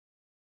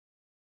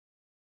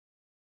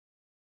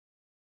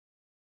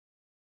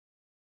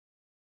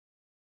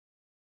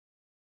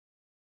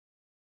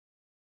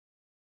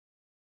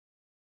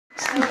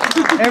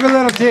Every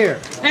little tear.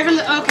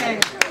 Okay.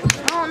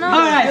 All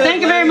right,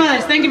 thank you very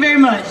much. Thank you very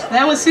much.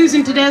 That was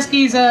Susan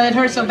Tedeschi's It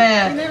Hurt So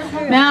Bad.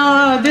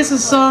 Now, this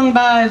is sung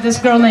by this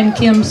girl named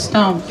Kim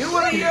Stone. Do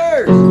one of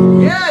yours.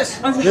 Yes.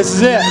 This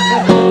is it.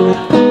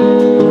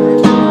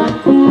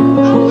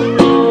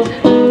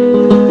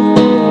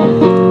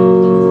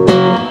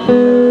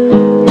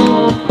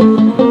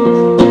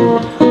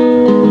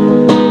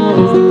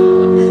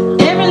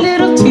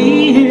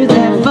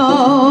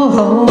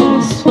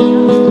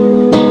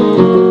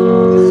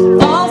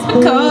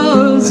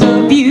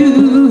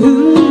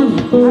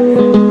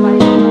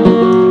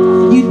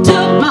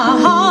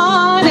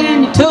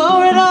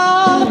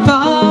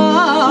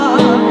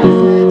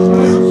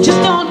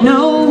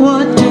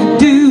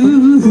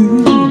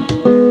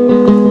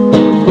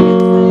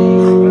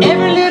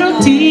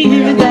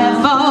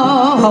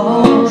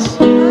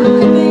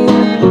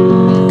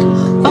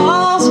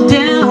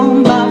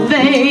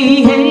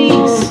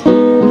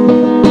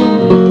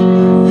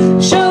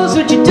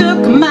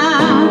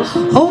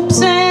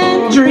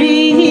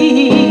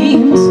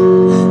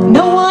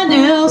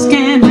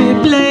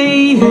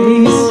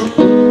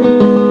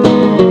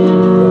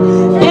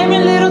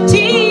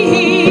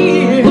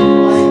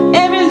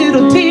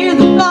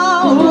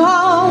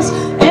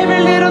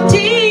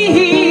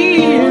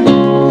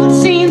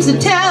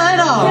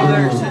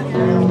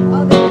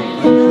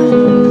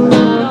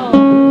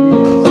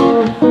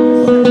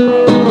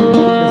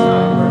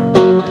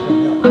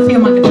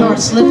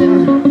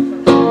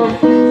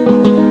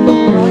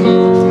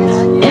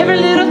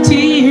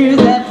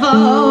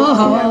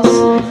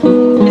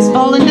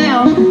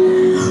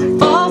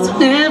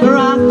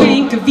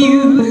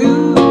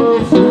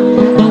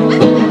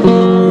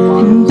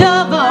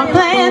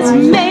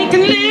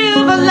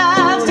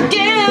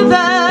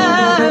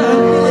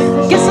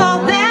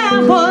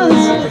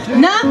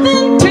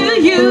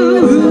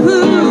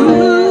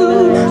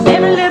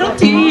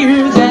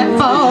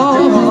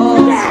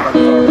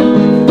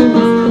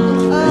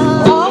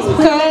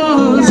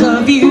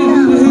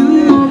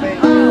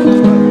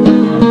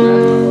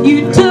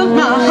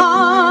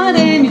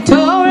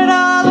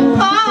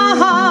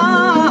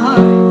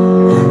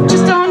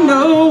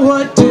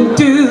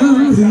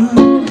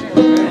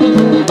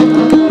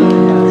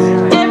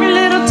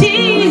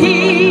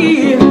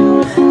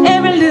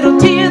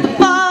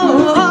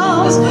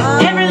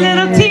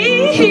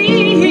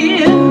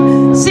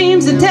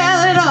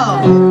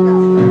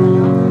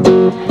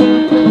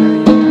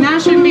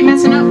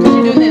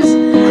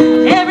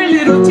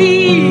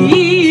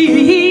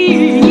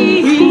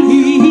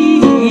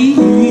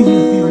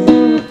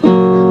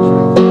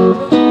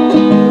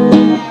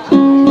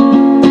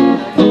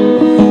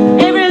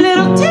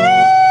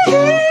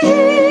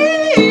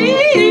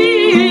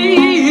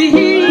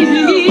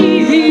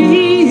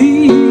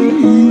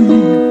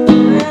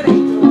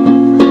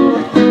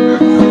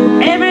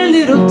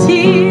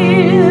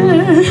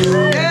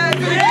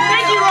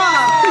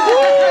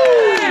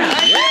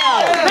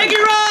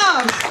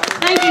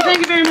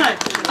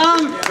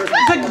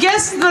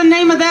 The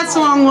name of that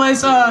song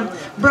was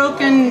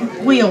Broken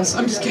Wheels.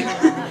 I'm just kidding.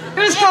 It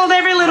was called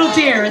Every Little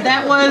Tear.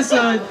 That was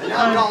I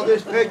call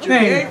this picture.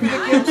 Play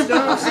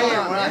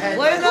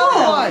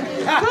another one.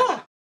 Cool.